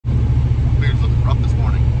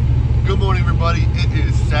everybody? It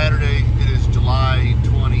is Saturday. It is July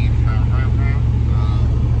 20.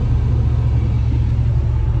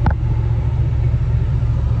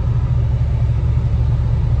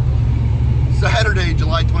 Saturday,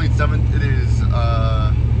 July 27th. It is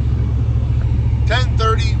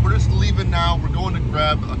 10:30. We're just leaving now. We're going to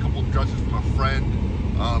grab a couple of dresses from a friend.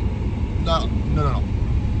 No.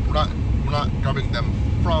 We're not grabbing them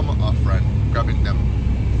from a friend. We're grabbing them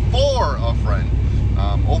for a friend.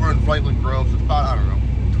 Over in Franklin Grove. So it's about, I don't know,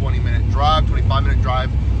 20-minute drive, 25-minute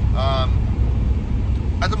drive. I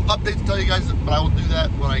have some updates to tell you guys, but I will do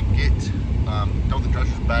that when I get done with the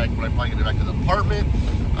dresses back, when I probably get it back to the apartment.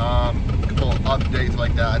 A couple of updates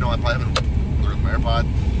like that. I know I probably haven't learned my AirPod.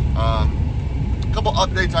 A couple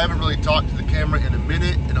updates. I haven't really talked to the camera in a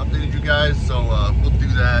minute and updated you guys, so we'll do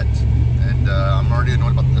that. And I'm already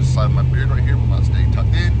annoyed about this side of my beard right here will not stay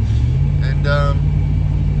tucked in. And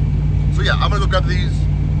so yeah, I'm gonna go grab these.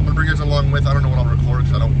 I'm gonna bring you guys along with. I don't know what I'll record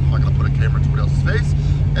because I'm not gonna put a camera in somebody else's face.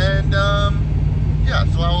 And yeah,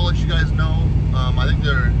 so I'll let you guys know. I think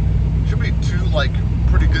there should be two like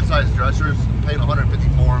pretty good sized dressers. I'm paying $150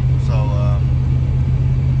 for them, so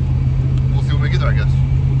we'll see when we get there, I guess.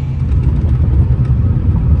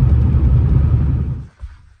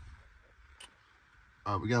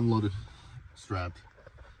 We got them loaded, strapped.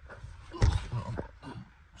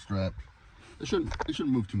 Strapped. They shouldn't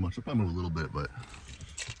move too much. They'll probably move a little bit, but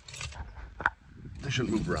they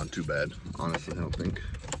shouldn't move around too bad, honestly, I don't think.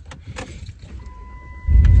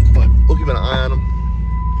 But we'll keep an eye on them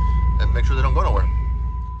and make sure they don't go nowhere.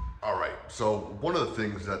 All right, so one of the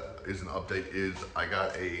things that is an update is I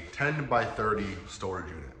got a 10 by 30 storage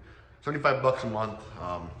unit. $75 a month.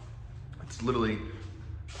 It's literally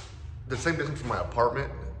the same distance from my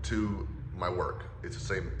apartment to my work. It's the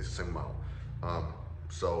same amount.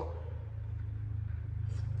 So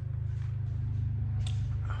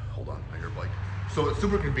hold on, I hear a bike. So it's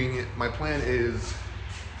super convenient. My plan is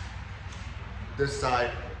this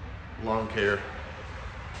side, lawn care,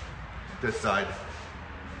 this side,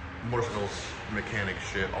 motorcycles, mechanic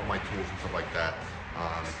shit, all my tools and stuff like that.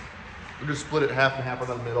 We just split it half and half right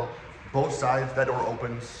down the middle. Both sides, that door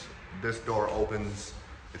opens, this door opens.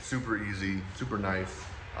 It's super easy, super nice.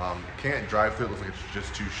 You can't drive through. It looks like it's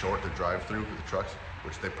just too short to drive through with the trucks,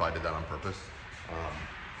 which they probably did that on purpose.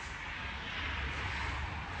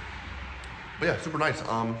 But yeah, super nice.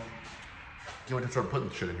 Can't wait to start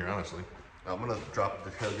putting shit in here, honestly. I'm gonna drop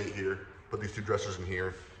the tailgate here, put these two dressers in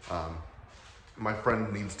here. My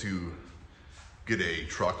friend needs to get a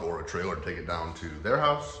truck or a trailer to take it down to their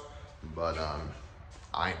house, but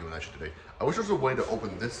I ain't doing that shit today. I wish there was a way to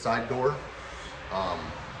open this side door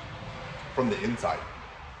from the inside,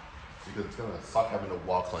 because it's gonna suck having to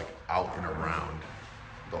walk like out and around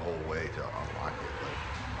the whole way to unlock it,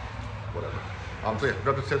 but whatever. So yeah,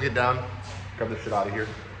 grab the tailgate down, grab this shit out of here.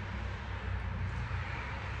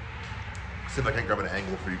 See if I can grab an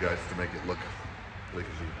angle for you guys to make it look really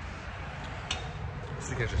easy. So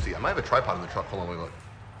you can actually see. I might have a tripod in the truck. Hold on, wait, look.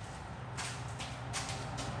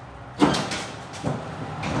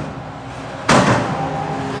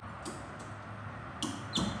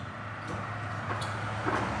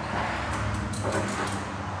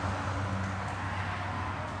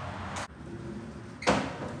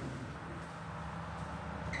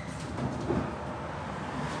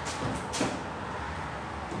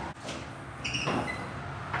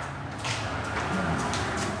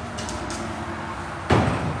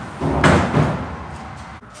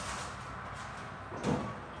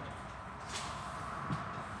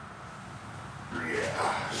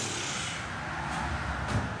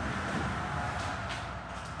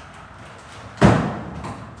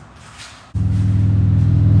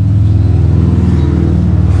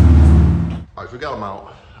 So we got them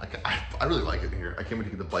out. I really like it in here. I can't wait to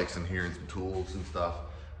get the bikes in here and some tools and stuff.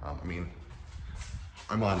 I mean,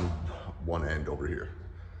 I'm on one end over here.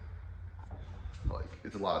 Like,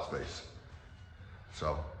 it's a lot of space.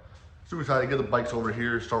 So, super excited to get the bikes over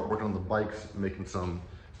here, start working on the bikes, making some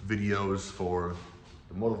videos for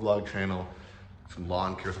the motovlog channel, some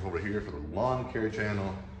lawn care stuff over here for the lawn care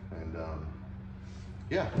channel, and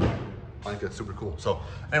yeah. I think that's super cool. So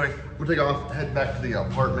anyway, we'll take off, head back to the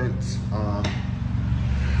apartment,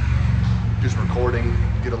 do some recording,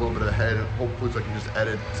 get a little bit ahead. Hopefully so I can just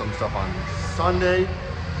edit some stuff on Sunday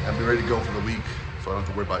and be ready to go for the week, so I don't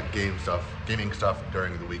have to worry about gaming stuff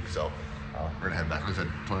during the week. So we're gonna head back. Like I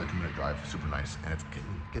said, 22-minute drive, super nice, and it's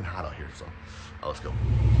getting hot out here, so let's go.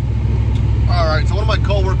 All right, so one of my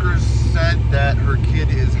coworkers said that her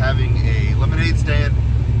kid is having a lemonade stand.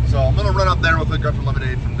 So I'm gonna run up there real quick, grab some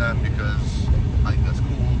lemonade from them because I think that's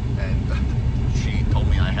cool, and she told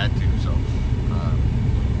me I had to. So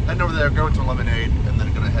heading over there, going to Lemonade, and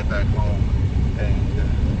then gonna head back home. And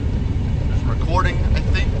there's a recording, I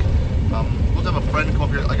think. We'll have a friend come up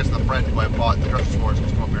here. I guess the friend who I bought the dresses for is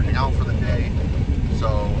going to come up here and hang out for the day. So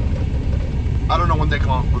I don't know when they're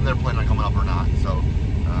planning on coming up or not. So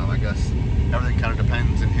I guess everything kind of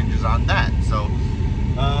depends and hinges on that. So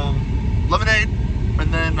Lemonade,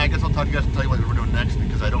 and then I guess I'll tell you what we're doing next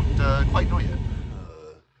because I don't quite know yet.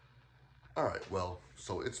 All right, well,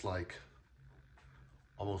 so it's like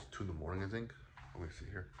almost 2 in the morning, I think. Let me see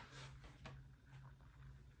here.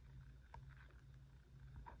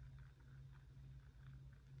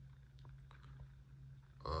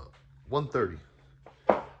 1:30,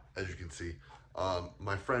 as you can see.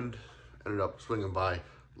 My friend ended up swinging by,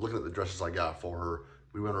 looking at the dresses I got for her.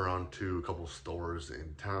 We went around to a couple stores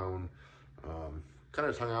in town, kind of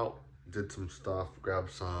just hung out, did some stuff,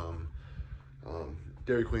 grabbed some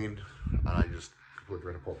Dairy Queen, and I just completely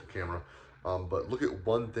forgot to pull up the camera. But look at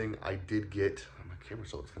one thing I did get. My camera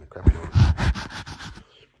so it's kind of crappy on.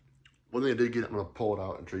 One thing I did get, I'm gonna pull it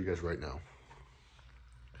out and show you guys right now.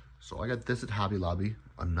 So I got this at Hobby Lobby.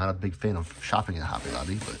 I'm not a big fan of shopping at Hobby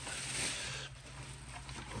Lobby, but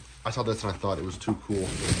I saw this and I thought it was too cool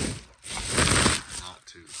not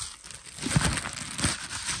to.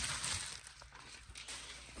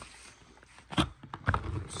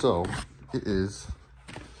 So it is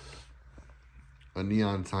a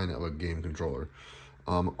neon sign of a game controller.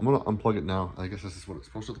 I'm gonna unplug it now. I guess this is what it's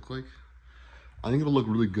supposed to look like. I think it'll look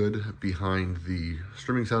really good behind the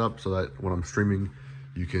streaming setup so that when I'm streaming,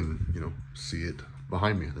 you can, you know, see it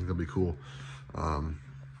behind me. I think that'll be cool.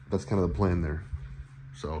 That's kind of the plan there.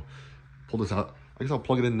 So pull this out. I guess I'll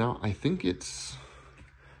plug it in now. I think it's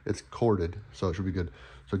corded, so it should be good.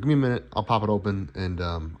 So give me a minute. I'll pop it open and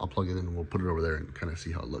I'll plug it in and we'll put it over there and kind of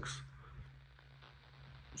see how it looks.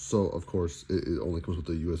 So of course it only comes with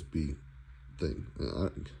a USB thing.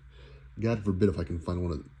 God forbid if I can find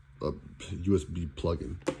one a USB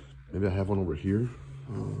plug-in. Maybe I have one over here.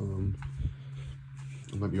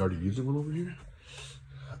 I might be already using one over here.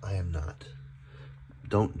 I am not.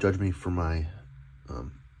 Don't judge me for my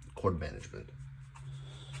cord management.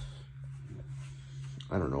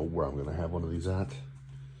 I don't know where I'm gonna have one of these at.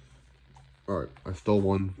 All right, I stole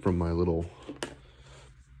one from my little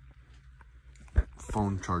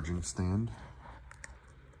phone charging stand.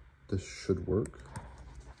 This should work.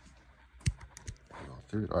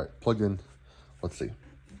 All right, plugged in. Let's see.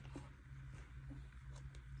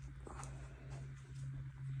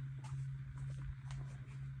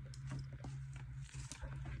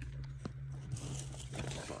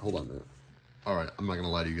 Hold on a minute. All right, I'm not gonna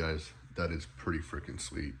lie to you guys. That is pretty freaking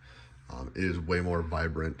sweet. It is way more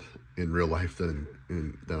vibrant in real life than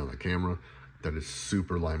on the camera. That is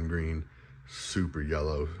super lime green, super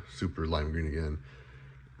yellow, super lime green again,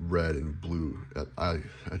 red and blue.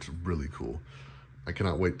 That's really cool. I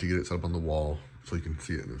cannot wait to get it set up on the wall so you can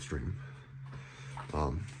see it in the stream.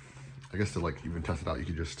 I guess to like even test it out, you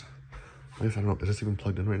could just, I don't know, is this even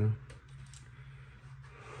plugged in right now?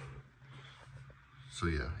 So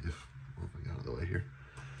yeah, if I get out of the way here,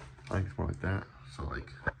 I think it's more like that. So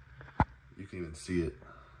like, you can even see it,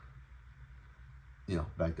 you know,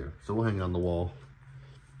 back there. So we'll hang it on the wall.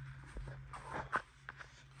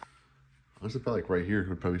 Honestly, probably like right here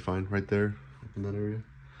would probably be fine, right there in that area.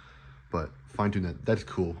 But fine tune that. That's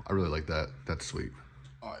cool. I really like that. That's sweet.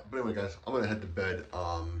 All right, but anyway, guys, I'm gonna head to bed.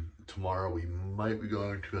 Tomorrow we might be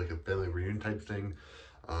going to like a family reunion type thing.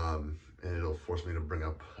 And it'll force me to bring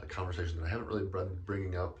up a conversation that I haven't really been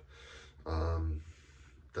bringing up.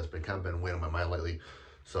 That's been weighing on my mind lately.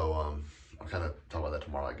 So I'll kind of talk about that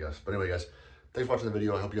tomorrow, I guess. But anyway, guys, thanks for watching the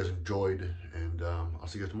video. I hope you guys enjoyed, and I'll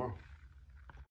see you guys tomorrow.